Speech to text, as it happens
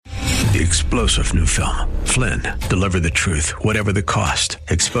The explosive new film, Flynn, deliver the truth, whatever the cost,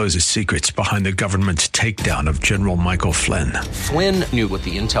 exposes secrets behind the government's takedown of General Michael Flynn. Flynn knew what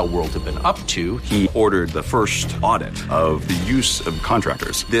the intel world had been up to. He ordered the first audit of the use of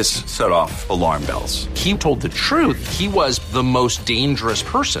contractors. This set off alarm bells. He told the truth. He was the most dangerous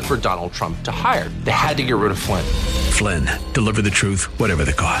person for Donald Trump to hire. They had to get rid of Flynn. Flynn, deliver the truth, whatever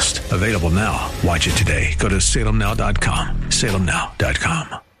the cost. Available now. Watch it today. Go to salemnow.com.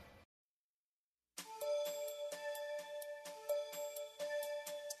 salemnow.com.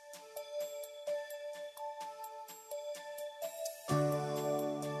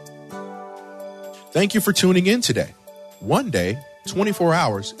 Thank you for tuning in today. One day, 24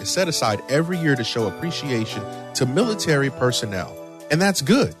 hours, is set aside every year to show appreciation to military personnel, and that's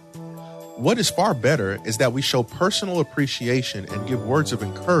good. What is far better is that we show personal appreciation and give words of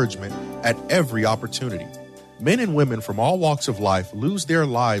encouragement at every opportunity. Men and women from all walks of life lose their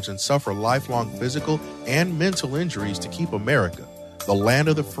lives and suffer lifelong physical and mental injuries to keep America, the land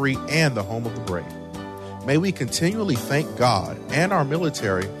of the free and the home of the brave. May we continually thank God and our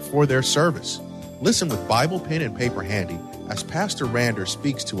military for their service. Listen with Bible, pen, and paper handy as Pastor Rander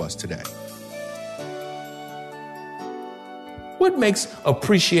speaks to us today. What makes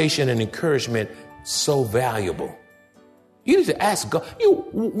appreciation and encouragement so valuable? You need to ask God.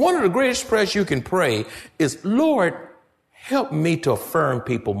 One of the greatest prayers you can pray is, Lord, help me to affirm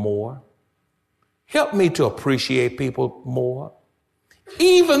people more. Help me to appreciate people more.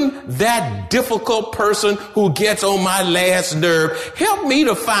 Even that difficult person who gets on my last nerve, help me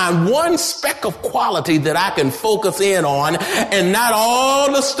to find one speck of quality that I can focus in on and not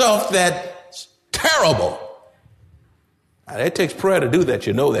all the stuff that's terrible. Now, it takes prayer to do that.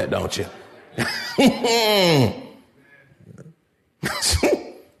 You know that, don't you?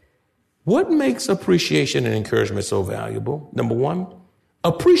 What makes appreciation and encouragement so valuable? Number one,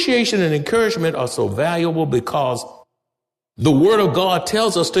 appreciation and encouragement are so valuable because the Word of God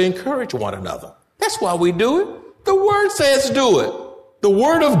tells us to encourage one another. That's why we do it. The Word says do it. The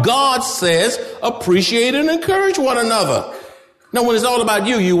Word of God says appreciate and encourage one another. Now, when it's all about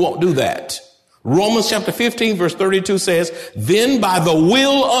you, you won't do that. Romans chapter 15, verse 32 says, then by the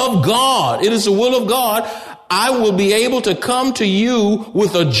will of God, it is the will of God, I will be able to come to you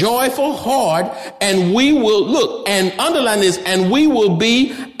with a joyful heart, and we will, look, and underline this, and we will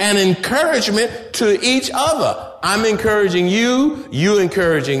be an encouragement to each other. I'm encouraging you, you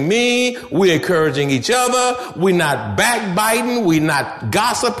encouraging me, we're encouraging each other. We're not backbiting, we're not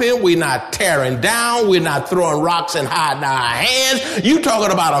gossiping, we're not tearing down, we're not throwing rocks and hiding our hands. You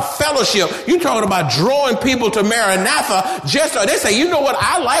talking about a fellowship, you talking about drawing people to Maranatha. They say, you know what,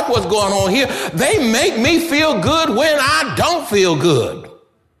 I like what's going on here. They make me feel good when I don't feel good.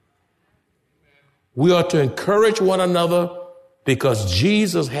 We are to encourage one another because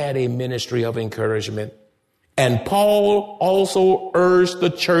Jesus had a ministry of encouragement. And Paul also urged the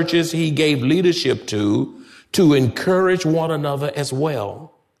churches he gave leadership to encourage one another as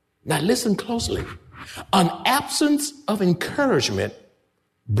well. Now listen closely. An absence of encouragement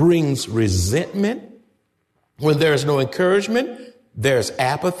brings resentment. When there's no encouragement, there's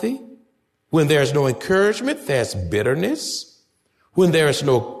apathy. When there's no encouragement, there's bitterness. When there's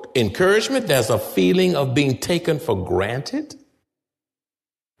no encouragement, there's a feeling of being taken for granted.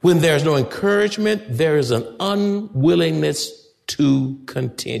 When there's no encouragement, there is an unwillingness to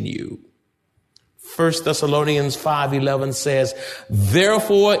continue. 1 Thessalonians 5:11 says,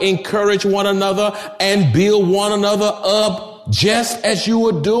 therefore encourage one another and build one another up just as you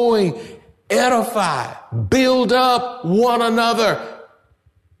are doing. Edify, build up one another.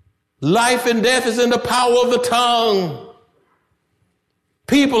 Life and death is in the power of the tongue.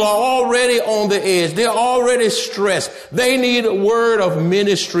 People are already on the edge. They're already stressed. They need a word of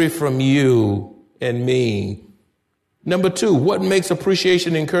ministry from you and me. Number two, what makes appreciation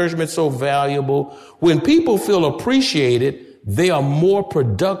and encouragement so valuable? When people feel appreciated, they are more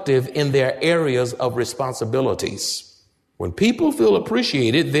productive in their areas of responsibilities. When people feel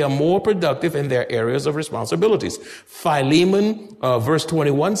appreciated, they are more productive in their areas of responsibilities. Philemon, verse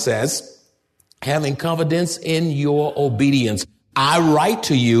 21 says, having confidence in your obedience, I write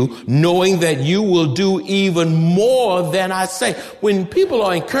to you knowing that you will do even more than I say. When people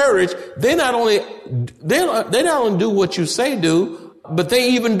are encouraged, they not only do what you say do, but they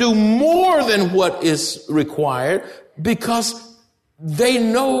even do more than what is required because they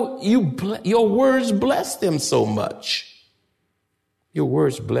know your words bless them so much. Your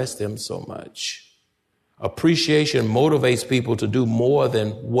words bless them so much. Appreciation motivates people to do more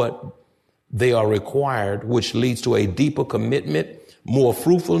than what they are required, which leads to a deeper commitment, more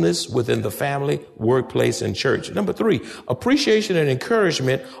fruitfulness within the family, workplace, and church. Number 3, appreciation and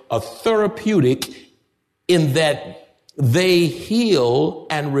encouragement are therapeutic in that they heal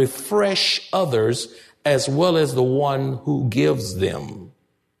and refresh others as well as the one who gives them.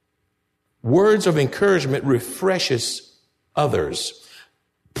 Words of encouragement refreshes others.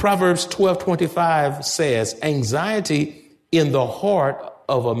 Proverbs 12:25 says, anxiety in the heart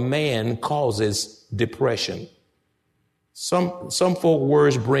of a man causes depression. Some folk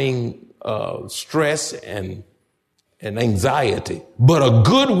words bring stress and anxiety, but a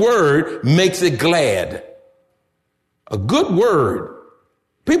good word makes it glad. A good word.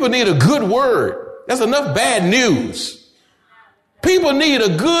 People need a good word. That's enough bad news. People need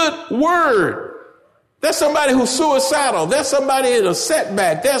a good word. There's somebody who's suicidal. There's somebody in a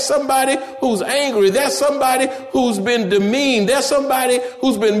setback. There's somebody who's angry. There's somebody who's been demeaned. There's somebody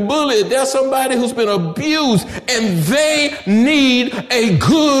who's been bullied. There's somebody who's been abused. And they need a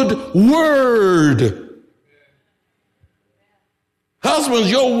good word.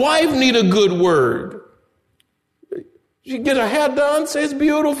 Husbands, your wife need a good word. She get her hair done, say it's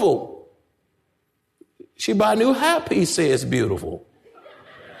beautiful. She buy a new hair piece, say it's beautiful.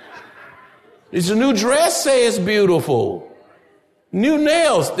 It's a new dress, say it's beautiful. New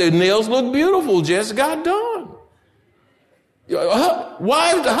nails, the nails look beautiful, just got done.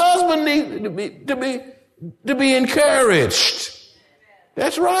 Wife, the husband need to be encouraged.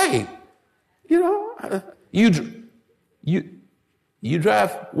 That's right. You know, you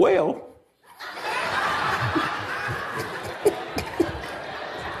drive well.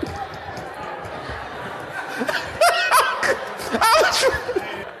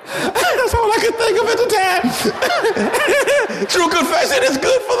 That's all I could think of at the time. True confession is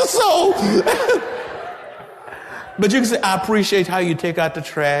good for the soul. But you can say, I appreciate how you take out the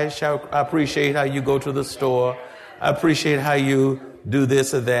trash. I appreciate how you go to the store. I appreciate how you do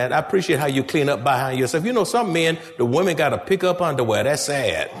this or that. I appreciate how you clean up behind yourself. You know, some men, the women got to pick up underwear. That's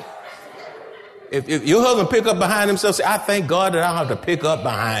sad. If your husband pick up behind himself, say, I thank God that I don't have to pick up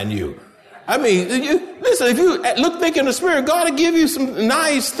behind you. I mean, listen, if you think in the spirit, God will give you some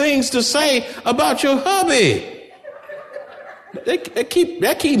nice things to say about your hubby. That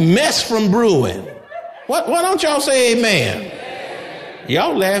keep mess from brewing. Why don't y'all say amen?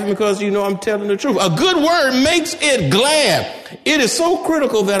 Y'all laughing because you know I'm telling the truth. A good word makes it glad. It is so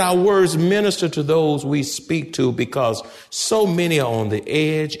critical that our words minister to those we speak to, because so many are on the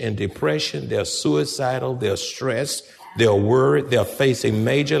edge and depression. They're suicidal. They're stressed. They're worried. They're facing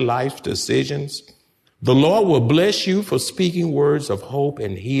major life decisions. The Lord will bless you for speaking words of hope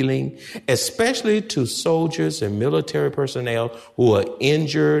and healing, especially to soldiers and military personnel who are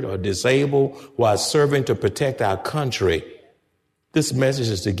injured or disabled while serving to protect our country. This message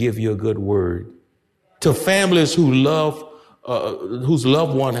is to give you a good word. To families whose loved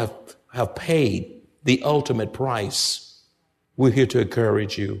ones have paid the ultimate price, we're here to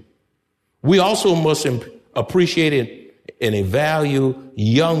encourage you. We also must appreciate and value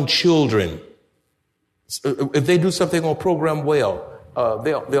young children. If they do something on program well,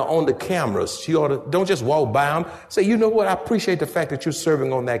 they're on the cameras. You ought to, don't just walk by them. Say, you know what? I appreciate the fact that you're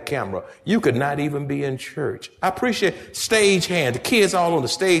serving on that camera. You could not even be in church. I appreciate stage hand. The kids all on the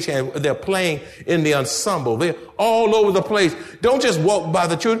stage hand. They're playing in the ensemble. They're all over the place. Don't just walk by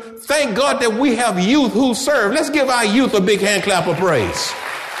the children. Thank God that we have youth who serve. Let's give our youth a big hand clap of praise.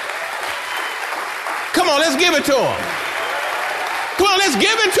 Come on, let's give it to them. Come on, let's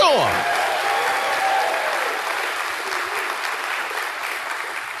give it to them.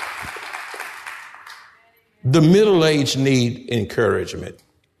 The middle-aged need encouragement.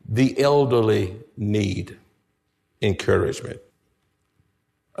 The elderly need encouragement.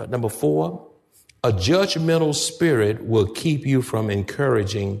 Number 4, a judgmental spirit will keep you from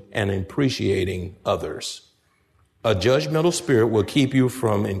encouraging and appreciating others. A judgmental spirit will keep you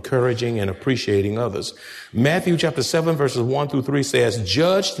from encouraging and appreciating others. Matthew chapter 7, verses 1 through 3 says,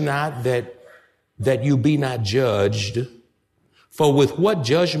 judge not that you be not judged. For with what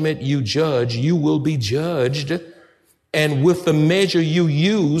judgment you judge, you will be judged. And with the measure you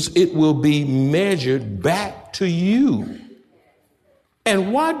use, it will be measured back to you.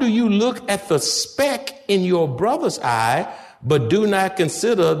 And why do you look at the speck in your brother's eye, but do not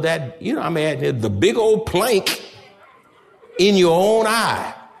consider that, the big old plank in your own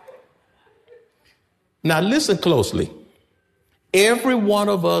eye? Now listen closely. Every one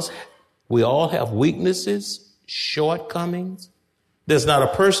of us, we all have weaknesses, shortcomings. There's not a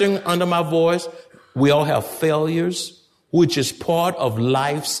person under my voice. We all have failures, which is part of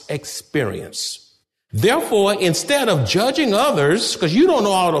life's experience. Therefore, instead of judging others, because you don't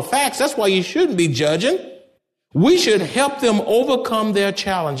know all the facts, that's why you shouldn't be judging. We should help them overcome their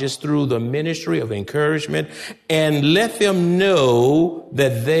challenges through the ministry of encouragement and let them know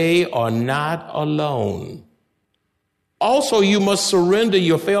that they are not alone. Also, you must surrender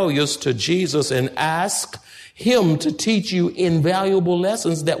your failures to Jesus and ask him to teach you invaluable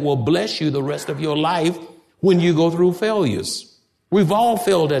lessons that will bless you the rest of your life when you go through failures. We've all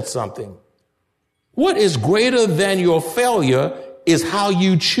failed at something. What is greater than your failure is how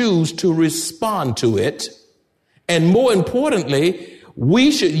you choose to respond to it. And more importantly,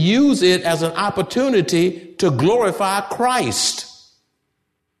 we should use it as an opportunity to glorify Christ.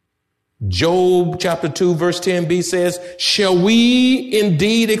 Job chapter 2 verse 10b says, shall we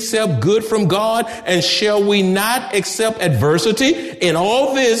indeed accept good from God, and shall we not accept adversity? In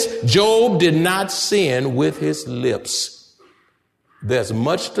all this, Job did not sin with his lips. There's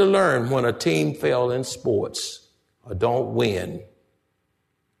much to learn when a team fails in sports or don't win.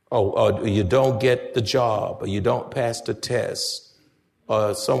 Or you don't get the job, or you don't pass the test,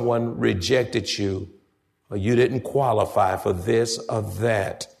 or someone rejected you, or you didn't qualify for this or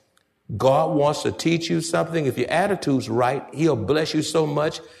that. God wants to teach you something. If your attitude's right, he'll bless you so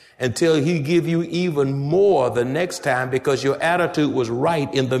much until he give you even more the next time, because your attitude was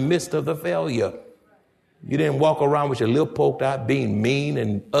right in the midst of the failure. You didn't walk around with your lip poked out being mean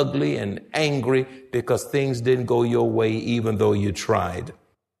and ugly and angry because things didn't go your way even though you tried.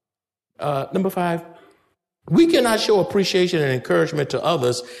 Number 5, we cannot show appreciation and encouragement to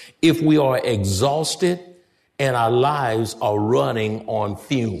others if we are exhausted and our lives are running on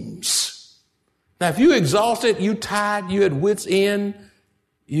fumes. Now, if you're exhausted, you're tired, you're at wit's end,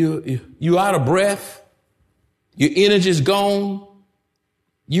 you're out of breath, your energy's gone,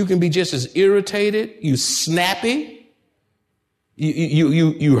 you can be just as irritated, you snappy,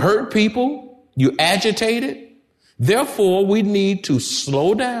 you hurt people, you agitated. Therefore, we need to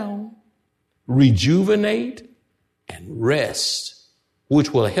slow down, rejuvenate, and rest,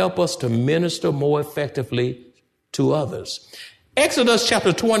 which will help us to minister more effectively to others. Exodus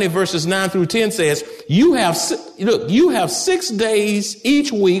chapter 20 verses 9 through 10 says, you have 6 days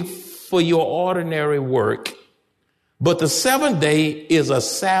each week for your ordinary work, but the 7th day is a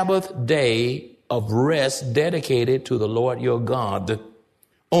Sabbath day of rest dedicated to the Lord your God.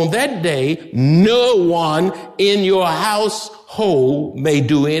 On that day, no one in your household may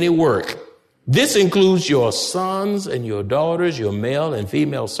do any work. This includes your sons and your daughters, your male and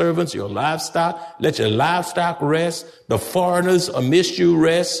female servants, your livestock. Let your livestock rest. The foreigners amidst you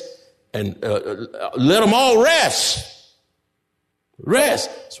rest, and let them all rest. Rest.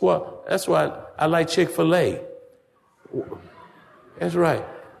 That's why I like Chick-fil-A. That's right.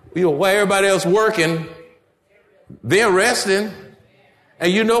 While everybody else working, they're resting.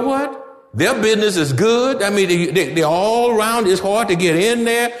 And you know what? Their business is good. I mean, they're all around. It's hard to get in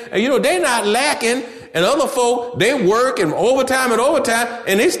there. And, they're not lacking. And other folk, they work and overtime,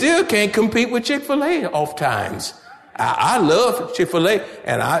 and they still can't compete with Chick-fil-A oft times. I love Chick-fil-A,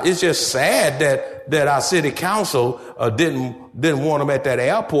 and it's just sad that our city council didn't want them at that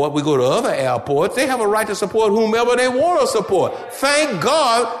airport. We go to other airports. They have a right to support whomever they want to support. Thank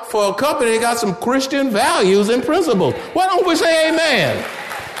God for a company that got some Christian values and principles. Why don't we say amen?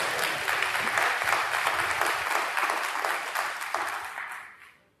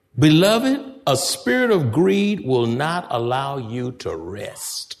 Beloved, a spirit of greed will not allow you to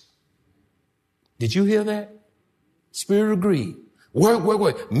rest. Did you hear that? Spirit of greed.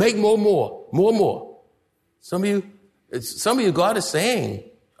 Work. Make more. Some of you, God is saying,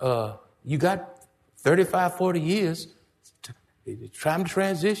 you got 35, 40 years. Time to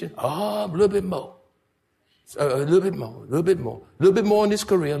transition. A little bit more. A little bit more in this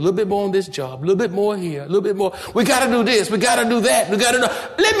career, a little bit more in this job, a little bit more here, a little bit more. We got to do this. We got to do that. We got to do.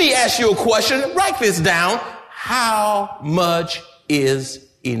 Let me ask you a question. Write this down. How much is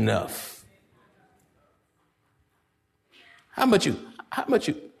enough? How much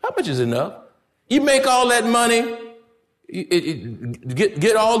is enough? You make all that money,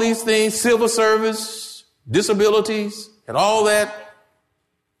 get all these things, civil service, disabilities, and all that,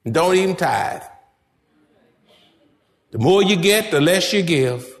 and don't even tithe. The more you get, the less you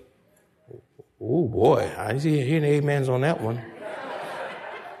give. Oh, boy. I see hearing amens on that one.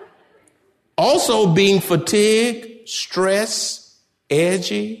 Also, being fatigued, stressed,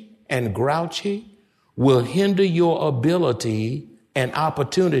 edgy, and grouchy will hinder your ability and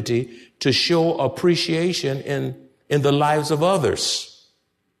opportunity to show appreciation in the lives of others.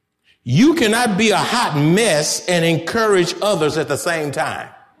 You cannot be a hot mess and encourage others at the same time.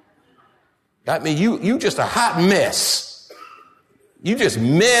 I mean, you just a hot mess. You just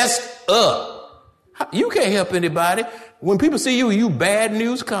messed up. You can't help anybody. When people see you bad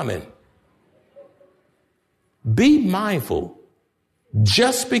news coming. Be mindful.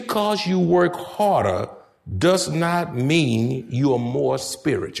 Just because you work harder does not mean you are more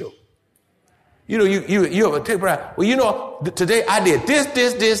spiritual. You know, you have a take pride. Well, you know, today I did this,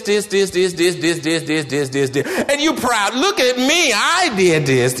 and you proud. Look at me. I did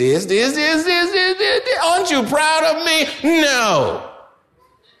this. Aren't you proud of me? No.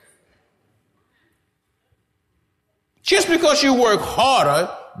 Just because you work harder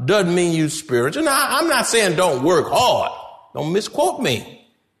doesn't mean you spiritual. Now, I'm not saying don't work hard. Don't misquote me.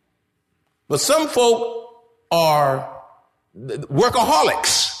 But some folk are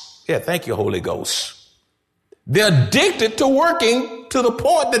workaholics. Yeah, thank you, Holy Ghost. They're addicted to working to the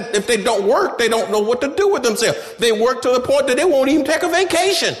point that if they don't work, they don't know what to do with themselves. They work to the point that they won't even take a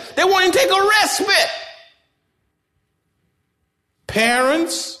vacation. They won't even take a respite.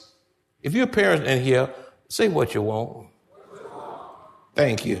 Parents, if you're a parent in here, say what you want.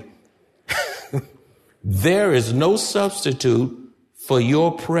 Thank you. There is no substitute for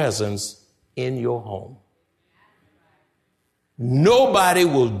your presence in your home. Nobody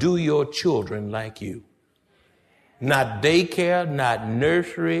will do your children like you. Not daycare, not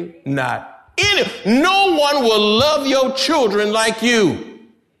nursery, not any. No one will love your children like you.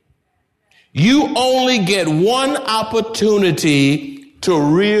 You only get one opportunity to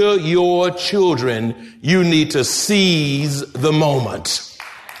rear your children. You need to seize the moment.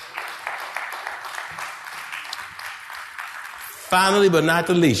 Finally, but not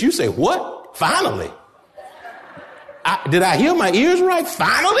the least. You say, what? Finally? Did I hear my ears right?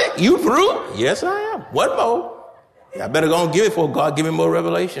 Finally? You through? Yes, I am. What more? I better go and give it for God. Give me more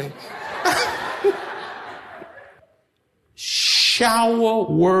revelation. Shower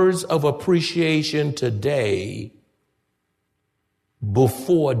words of appreciation today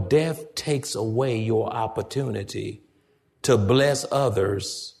before death takes away your opportunity to bless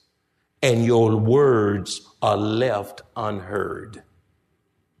others and your words are left unheard.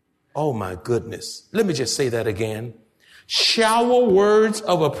 Oh my goodness. Let me just say that again. Shower words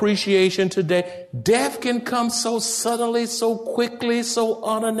of appreciation today. Death can come so suddenly, so quickly, so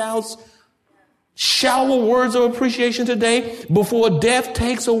unannounced. Shower words of appreciation today before death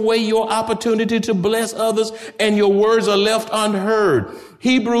takes away your opportunity to bless others and your words are left unheard.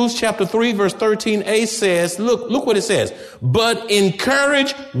 Hebrews chapter 3 verse 13a says, look what it says. But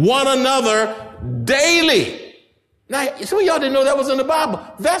encourage one another daily. Now, some of y'all didn't know that was in the Bible.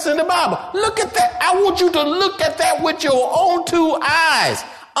 That's in the Bible. Look at that. I want you to look at that with your own two eyes.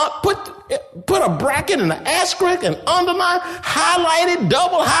 Put a bracket and an asterisk and underline, highlight it,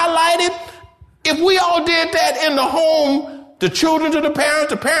 double highlight it. If we all did that in the home, the children to the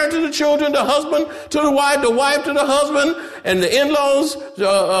parents to the children, the husband to the wife to the husband, and the in-laws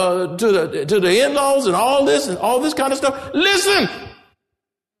to the in-laws and all this kind of stuff. Listen.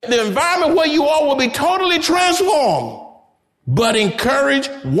 The environment where you are will be totally transformed, but encourage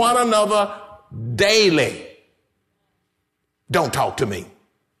one another daily. Don't talk to me.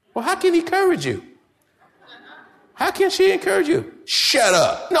 Well, how can he encourage you? How can she encourage you? Shut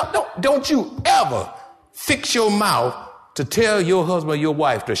up. No, don't you ever fix your mouth to tell your husband or your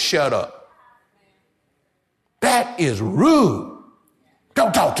wife to shut up. That is rude.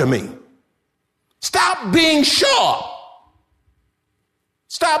 Don't talk to me. Stop being sharp.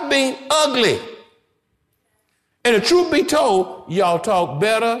 Stop being ugly. And the truth be told, y'all talk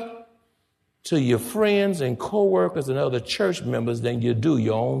better to your friends and co-workers and other church members than you do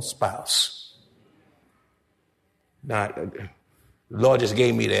your own spouse. Now, the Lord just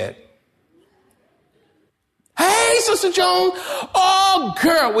gave me that. Hey, Sister Jones. Oh,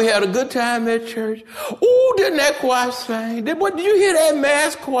 girl, we had a good time at church. Oh, didn't that choir sing? Did you hear that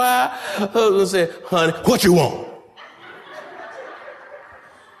mass choir? Husband said, honey, what you want?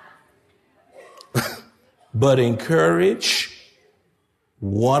 But encourage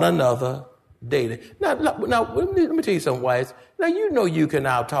one another daily. Now, let me tell you something, wives. Now, you know you can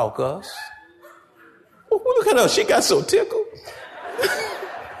out-talk us. Well, look at her. She got so tickled.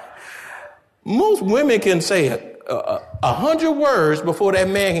 Most women can say 100 words before that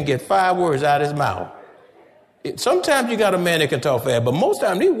man can get 5 words out of his mouth. Sometimes you got a man that can talk fast, but most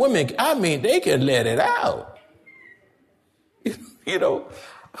times these women, they can let it out. You know,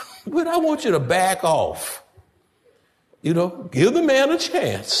 but I want you to back off. You know, give the man a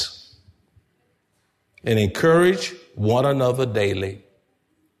chance and encourage one another daily.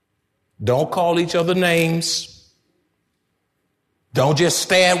 Don't call each other names. Don't just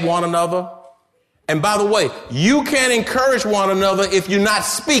stare at one another. And by the way, you can't encourage one another if you're not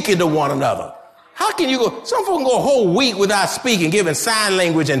speaking to one another. How can you go? Some folks go a whole week without speaking, giving sign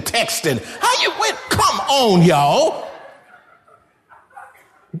language and texting. Come on, y'all.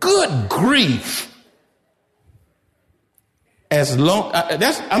 Good grief. as long,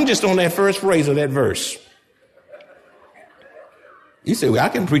 I'm just on that first phrase of that verse. You say, well, I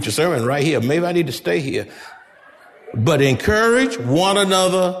can preach a sermon right here. Maybe I need to stay here. But encourage one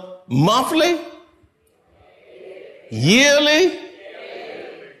another monthly, yearly,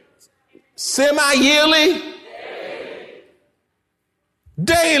 semi-yearly,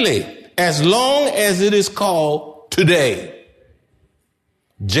 daily, as long as it is called today.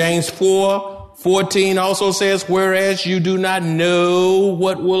 James 4:14 also says, whereas you do not know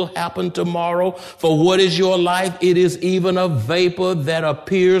what will happen tomorrow, for what is your life? It is even a vapor that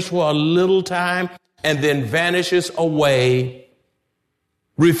appears for a little time and then vanishes away.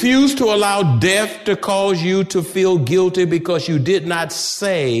 Refuse to allow death to cause you to feel guilty because you did not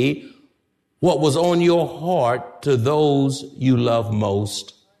say what was on your heart to those you love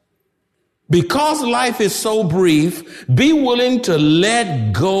most. Because life is so brief, be willing to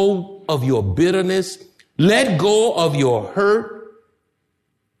let go of your bitterness, let go of your hurt,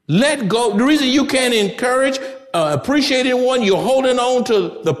 let go. The reason you can't encourage, appreciate anyone, you're holding on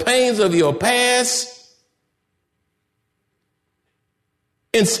to the pains of your past.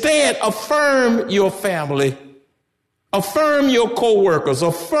 Instead, affirm your family, affirm your co-workers,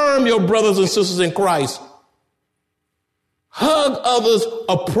 affirm your brothers and sisters in Christ. Hug others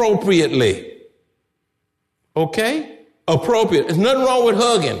appropriately. Okay? Appropriate. There's nothing wrong with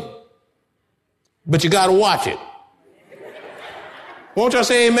hugging, but you got to watch it. Won't y'all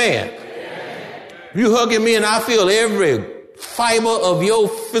say amen? You hugging me and I feel every fiber of your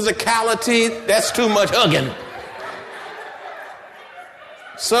physicality, that's too much hugging.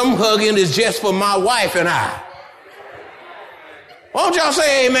 Some hugging is just for my wife and I. Won't y'all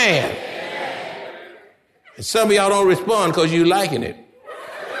say amen? And some of y'all don't respond because you liking it.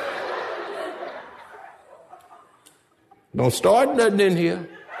 Don't start nothing in here.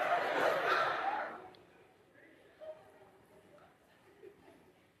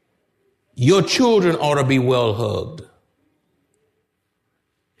 Your children ought to be well hugged.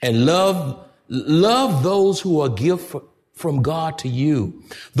 And love those who are a gift from God to you.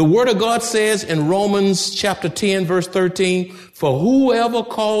 The word of God says in Romans chapter 10, verse 13, for whoever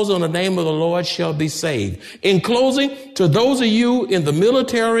calls on the name of the Lord shall be saved. In closing, to those of you in the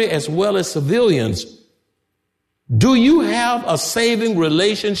military as well as civilians, do you have a saving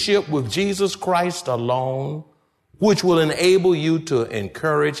relationship with Jesus Christ alone, which will enable you to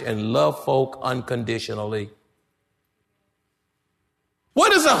encourage and love folk unconditionally?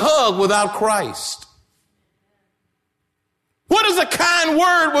 What is a hug without Christ? What is a kind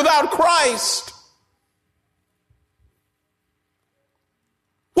word without Christ?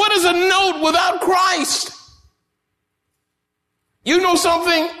 What is a note without Christ? You know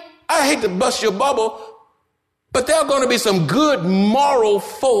something? I hate to bust your bubble, but there are going to be some good moral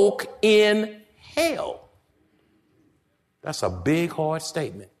folk in hell. That's a big, hard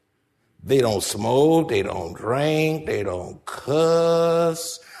statement. They don't smoke, they don't drink, they don't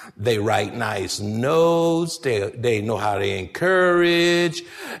cuss. They write nice notes. They know how to encourage.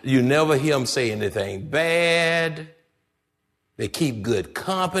 You never hear them say anything bad. They keep good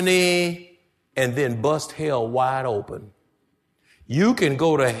company and then bust hell wide open. You can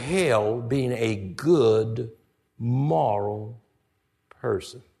go to hell being a good, moral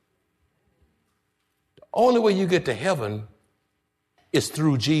person. The only way you get to heaven is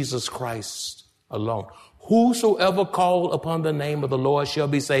through Jesus Christ alone. Whosoever called upon the name of the Lord shall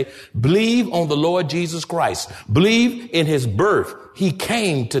be saved. Believe on the Lord Jesus Christ. Believe in his birth. He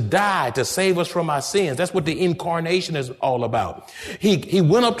came to die to save us from our sins. That's what the incarnation is all about. He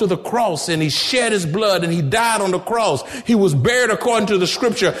went up to the cross and he shed his blood and he died on the cross. He was buried according to the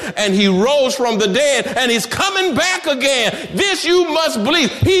scripture and he rose from the dead and he's coming back again. This you must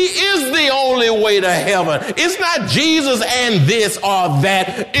believe. He is the only way to heaven. It's not Jesus and this or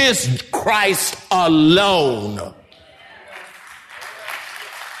that. It's Christ alone.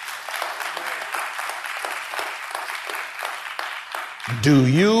 Do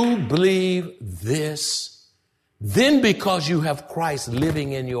you believe this? Then because you have Christ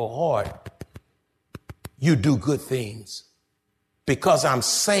living in your heart, you do good things. Because I'm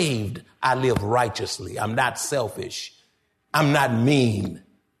saved, I live righteously. I'm not selfish. I'm not mean.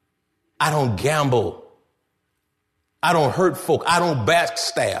 I don't gamble. I don't hurt folk. I don't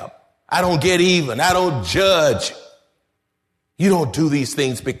backstab. I don't get even. I don't judge. You don't do these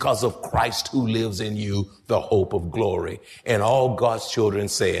things because of Christ who lives in you, the hope of glory. And all God's children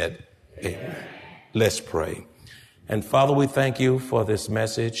said, amen. Let's pray. And Father, we thank you for this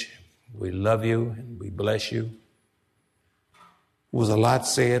message. We love you and we bless you. It was a lot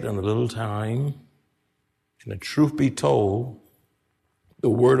said in a little time. And the truth be told, the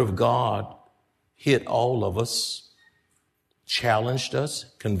word of God hit all of us, challenged us,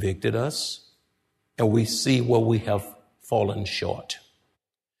 convicted us, and we see where we have fallen short.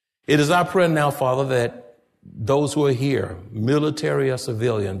 It is our prayer now, Father, that those who are here, military or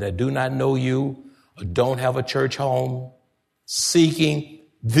civilian, that do not know you or don't have a church home, seeking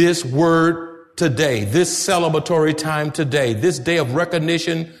this word today, this celebratory time today, this day of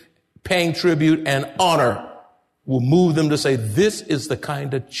recognition, paying tribute and honor, will move them to say, this is the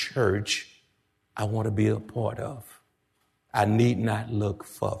kind of church I want to be a part of. I need not look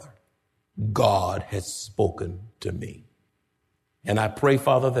further. God has spoken to me. And I pray,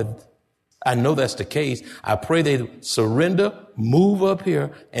 Father, that I know that's the case. I pray they surrender, move up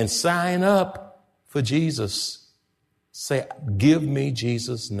here, and sign up for Jesus. Say, give me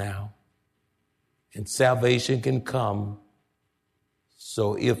Jesus now. And salvation can come.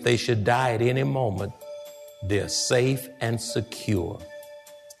 So if they should die at any moment, they're safe and secure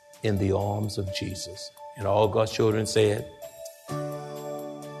in the arms of Jesus. And all God's children said,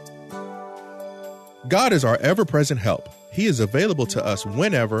 God is our ever-present help. He is available to us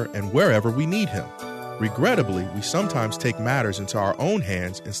whenever and wherever we need him. Regrettably, we sometimes take matters into our own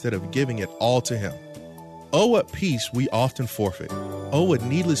hands instead of giving it all to him. Oh, what peace we often forfeit. Oh, what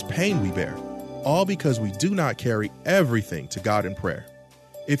needless pain we bear. All because we do not carry everything to God in prayer.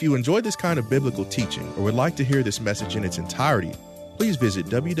 If you enjoy this kind of biblical teaching or would like to hear this message in its entirety, please visit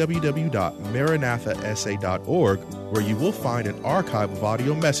www.maranathasa.org, where you will find an archive of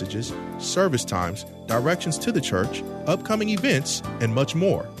audio messages, service times, directions to the church, upcoming events, and much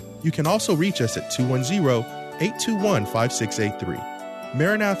more. You can also reach us at 210-821-5683.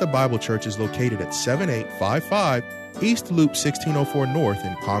 Maranatha Bible Church is located at 7855 East Loop 1604 North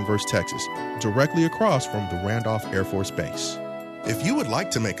in Converse, Texas, directly across from the Randolph Air Force Base. If you would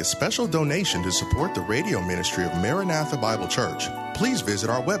like to make a special donation to support the radio ministry of Maranatha Bible Church, please visit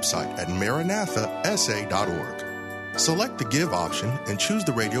our website at maranathasa.org. Select the Give option and choose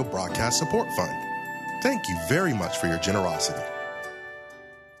the Radio Broadcast Support Fund. Thank you very much for your generosity.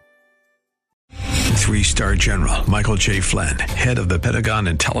 3-star General Michael J. Flynn, head of the Pentagon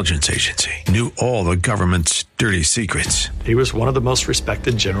Intelligence Agency, knew all the government's dirty secrets. He was one of the most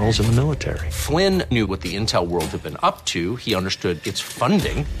respected generals in the military. Flynn knew what the intel world had been up to. He understood its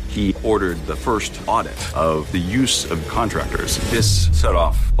funding. He ordered the first audit of the use of contractors. This set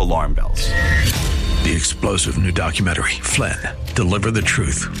off alarm bells. The explosive new documentary, Flynn, Deliver the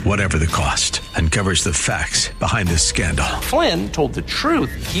Truth, Whatever the Cost, uncovers the facts behind this scandal. Flynn told the truth.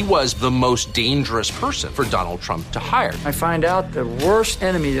 He was the most dangerous person for Donald Trump to hire. I find out the worst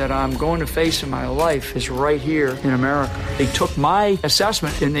enemy that I'm going to face in my life is right here in America. They took my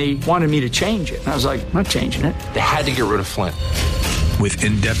assessment and they wanted me to change it. And I was like, I'm not changing it. They had to get rid of Flynn. With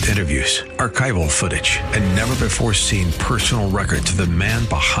in-depth interviews, archival footage, and never-before-seen personal records of the man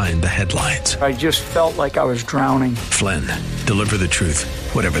behind the headlines. I just felt like I was drowning. Flynn, Deliver the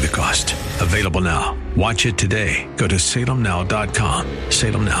Truth, Whatever the Cost. Available now. Watch it today. Go to salemnow.com.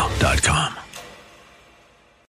 salemnow.com.